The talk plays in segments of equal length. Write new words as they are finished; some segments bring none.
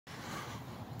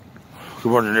Good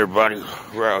morning, everybody.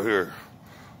 We're out here.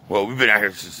 Well, we've been out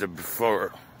here since before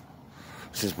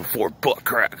butt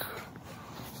crack.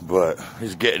 But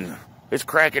it's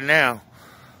cracking now.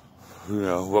 You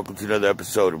know, welcome to another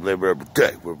episode of Labor Every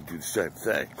Day, where we do the same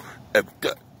thing every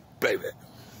day, baby.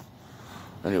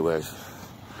 Anyways,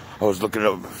 I was looking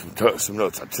up some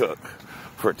notes I took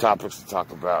for topics to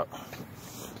talk about.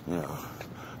 You know,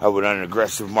 I went on an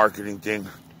aggressive marketing thing.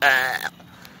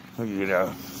 You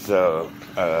know, so,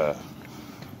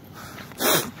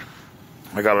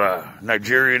 I got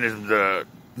Nigerian is the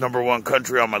 #1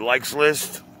 country on my likes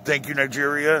list. Thank you,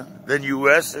 Nigeria. Then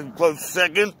U.S. in close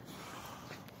second.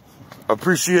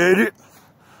 Appreciate it.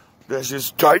 That's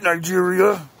just tight,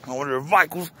 Nigeria. I wonder if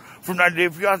Michael's from 90 Day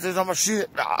Fiancé is on my shit.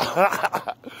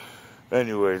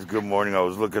 Anyways, good morning. I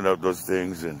was looking up those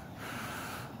things and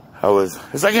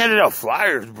it's like handing out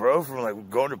flyers, bro, from like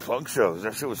going to punk shows.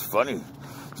 That shit was funny.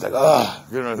 It's like,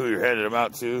 you don't know who you're handing them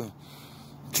out to.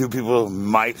 2 people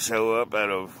might show up out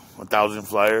of 1,000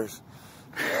 flyers.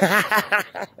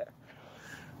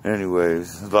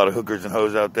 Anyways, there's a lot of hookers and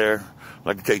hoes out there. I'd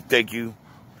like to thank you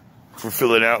for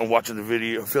filling out and watching the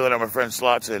video, filling out my friend's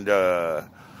slots and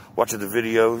watching the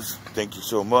videos. Thank you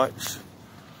so much.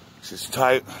 It's just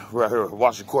tight. We're out here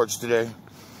washing courts today.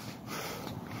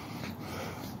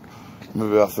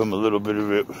 Maybe I'll film a little bit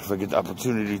of it if I get the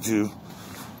opportunity to.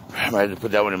 I might have to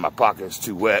put that one in my pocket. It's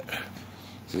too wet.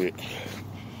 See,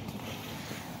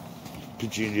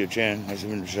 Peachy India Chan, nice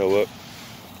of him to show up.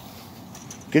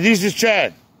 Cause he's just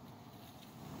Chad.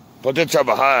 But that's how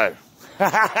behind.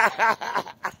 That's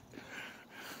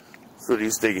what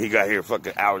he's thinking. He got here a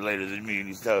fucking hour later than me,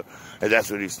 and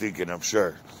that's what he's thinking, I'm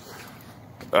sure.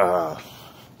 Man,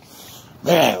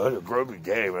 what a grubby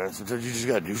day, man. Sometimes you just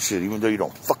gotta do shit, even though you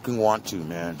don't fucking want to,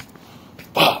 man.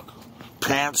 Fuck.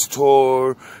 Pants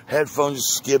tore, headphones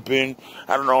skipping.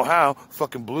 I don't know how.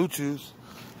 Fucking Bluetooth.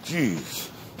 Jeez.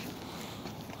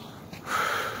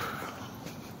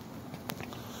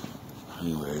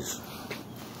 Anyways.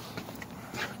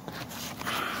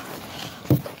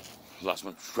 Lost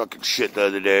my fucking shit the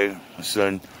other day. My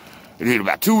son,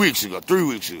 about 2 weeks ago, 3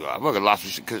 weeks ago, I fucking lost my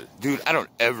shit. Cause, dude, I don't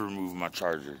ever move my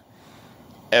charger.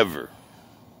 Ever.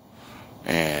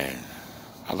 And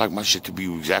I like my shit to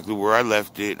be exactly where I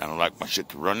left it. I don't like my shit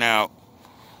to run out.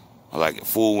 I like it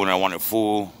full when I want it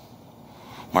full.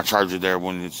 My charger there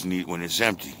when it's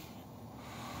empty.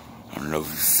 I don't know if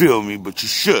you feel me, but you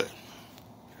should.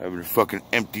 Having a fucking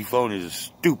empty phone is a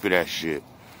stupid ass shit.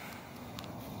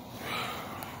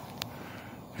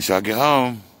 So I get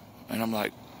home, and I'm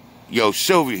like, yo,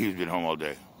 Sylvia, he's been home all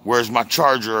day. Where's my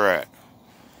charger at?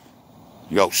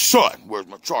 Yo, son, where's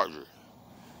my charger?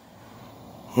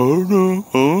 Oh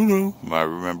no. I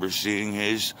remember seeing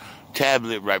his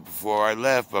tablet right before I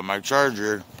left by my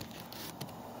charger.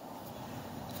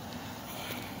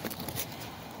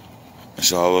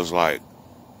 So I was like,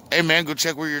 hey man, go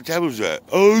check where your tablet's at.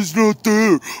 Oh, it's not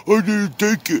there. I didn't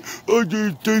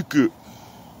take it.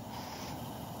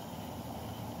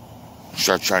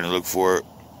 Start trying to look for it.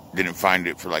 Didn't find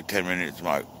it for like 10 minutes. I'm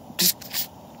like, just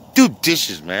do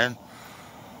dishes, man.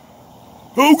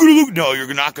 I'm gonna look. No,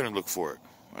 you're not gonna look for it.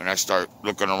 And I start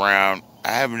looking around.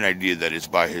 I have an idea that it's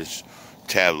by his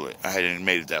tablet. I hadn't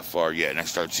made it that far yet. And I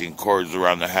start seeing cords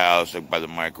around the house, like by the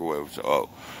microwave. So,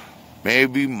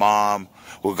 maybe mom.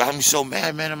 Well, it got me so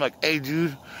mad, man. I'm like, hey,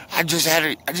 dude, I just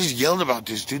yelled about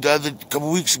this, dude, a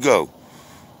couple weeks ago.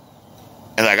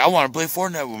 And like, I want to play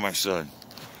Fortnite with my son.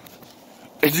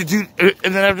 And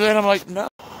then after that, I'm like, no.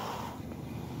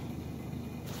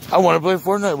 I want to play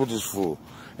Fortnite with this fool.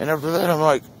 And after that, I'm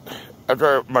like,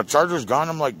 after my charger's gone,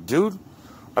 I'm like, dude,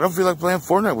 I don't feel like playing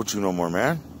Fortnite with you no more,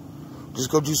 man. Just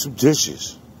go do some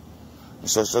dishes. And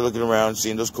so I start looking around,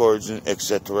 seeing those cords and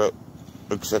etc.,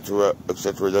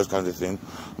 those kinds of things.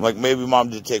 I'm like, maybe mom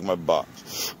did take my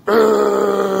box.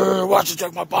 Why'd you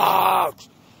take my box?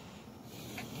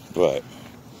 But,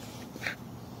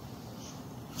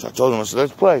 so I told him, I said,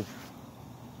 let's play.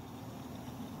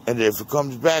 And if it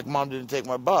comes back, mom didn't take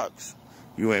my box.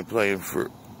 You ain't playing for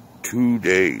 2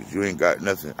 days. You ain't got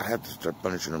nothing. I have to start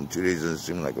punishing him. 2 days doesn't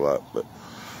seem like a lot, but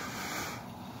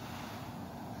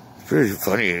it's pretty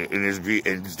funny. And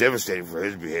it's devastating for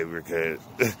his behavior because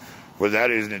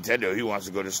without his Nintendo, he wants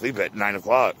to go to sleep at 9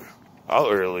 o'clock. All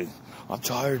early. I'm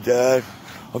tired, Dad.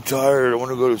 I'm tired. I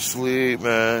want to go to sleep,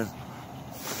 man.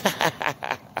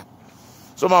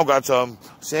 So mom got to him.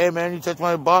 Say, hey, man, you touched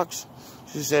my box?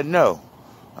 She said, no.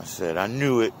 I said, I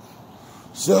knew it.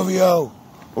 Silvio.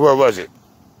 Where was it?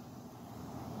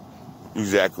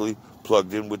 Exactly.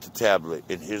 Plugged in with the tablet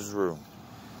in his room.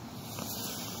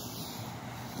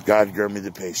 God grant me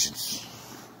the patience.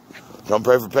 Don't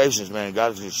pray for patience, man.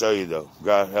 God's going to show you, though.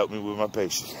 God, help me with my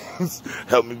patience.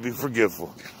 Help me be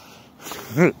forgiveful.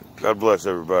 God bless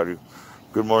everybody.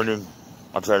 Good morning.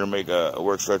 I'll try to make a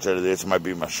work stretch out of this. It might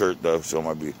be my shirt, though, so it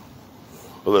might be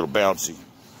a little bouncy.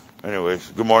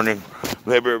 Anyways, good morning.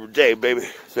 Labor every day, baby.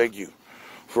 Thank you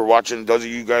for watching. Those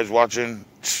of you guys watching,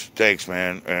 thanks,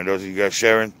 man. And those of you guys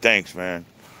sharing, thanks, man.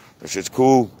 That shit's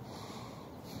cool.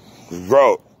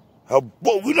 Bro, help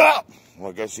it up.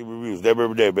 Like I see reviews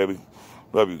every day, baby.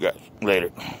 Love you guys. Later.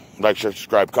 Like, share,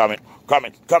 subscribe, comment.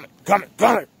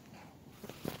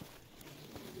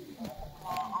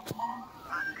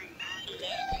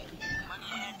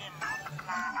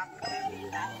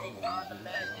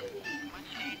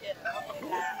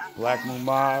 Black Moon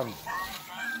Mob,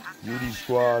 UD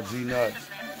Squad, Z Nuts.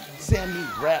 Sammy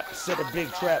rap, set a big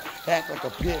trap, act like a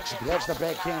bitch, that's the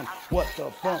backhand, what the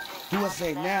fuck, who I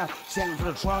say now, send for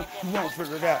the trunk, you won't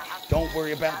figure it out, don't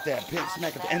worry about that, pin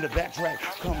smack at the end of that track,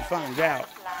 come find out.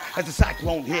 As the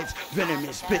cyclone hits,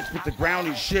 venomous spits with the ground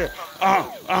and shit.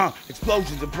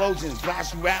 Explosions,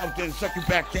 blast you out, then suck you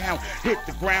back down. Hit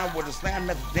the ground with a slam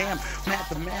at the dam.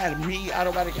 Mathematic, me,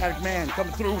 automatic man,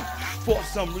 coming through. For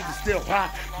some reason, still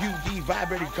hot. UD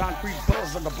vibrating concrete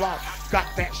buzz on the block. Got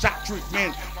that shot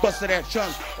treatment, busted that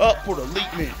chunk up for the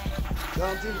leapment.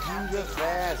 Jumped into the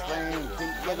fast lane.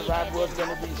 Think that the ride was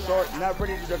gonna be short. Not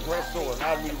ready to digress or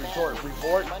how do we report?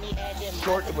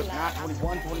 Short, it was not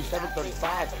 21, 27,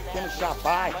 35. Then it shot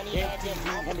by.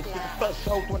 MTV, and it's the first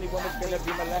show. 21 was gonna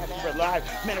be my last year alive.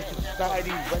 Menace to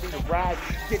society, ready to ride.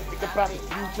 Didn't think about the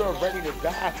future, ready to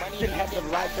die. Didn't have to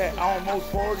like that. Almost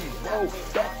 40, bro.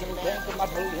 Back in the bank with my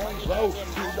blue hands low.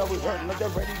 You know it's hurting like they're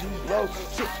ready to blow.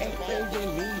 Shit ain't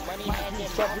changing me. My keep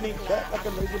sharpening back like a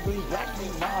laser beam. Black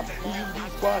Moon Mob.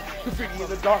 UD Squad, graffiti in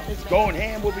the darkness, going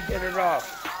ham, we'll be getting it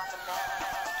off.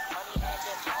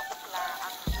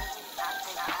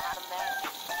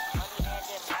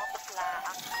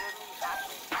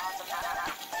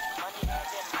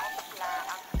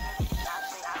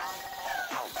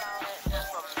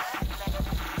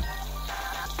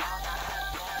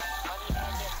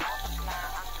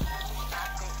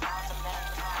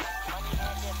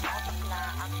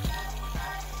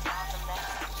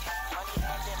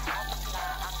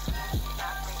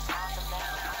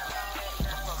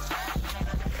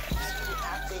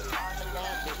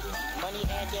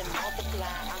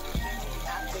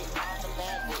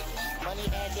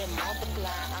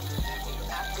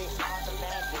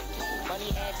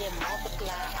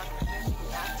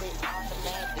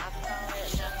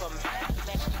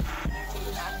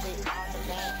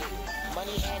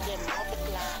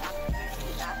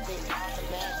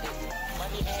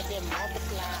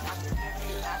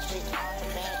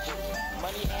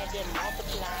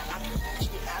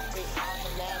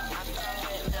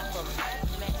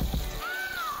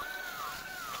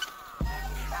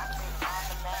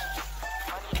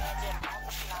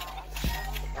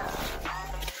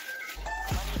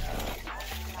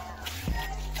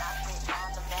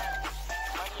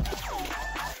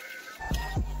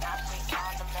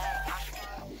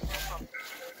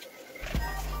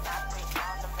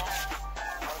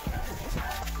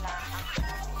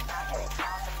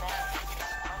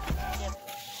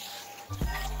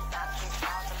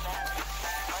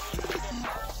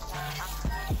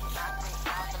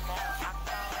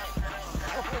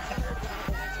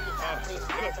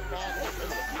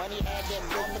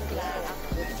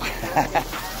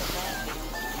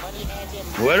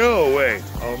 Bueno, güey.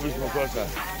 A lo mismo cosa.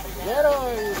 Pero,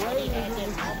 güey.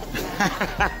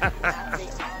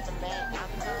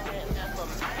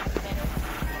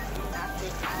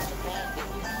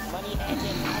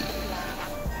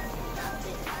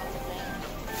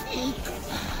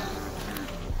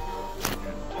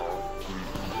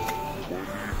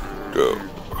 Go.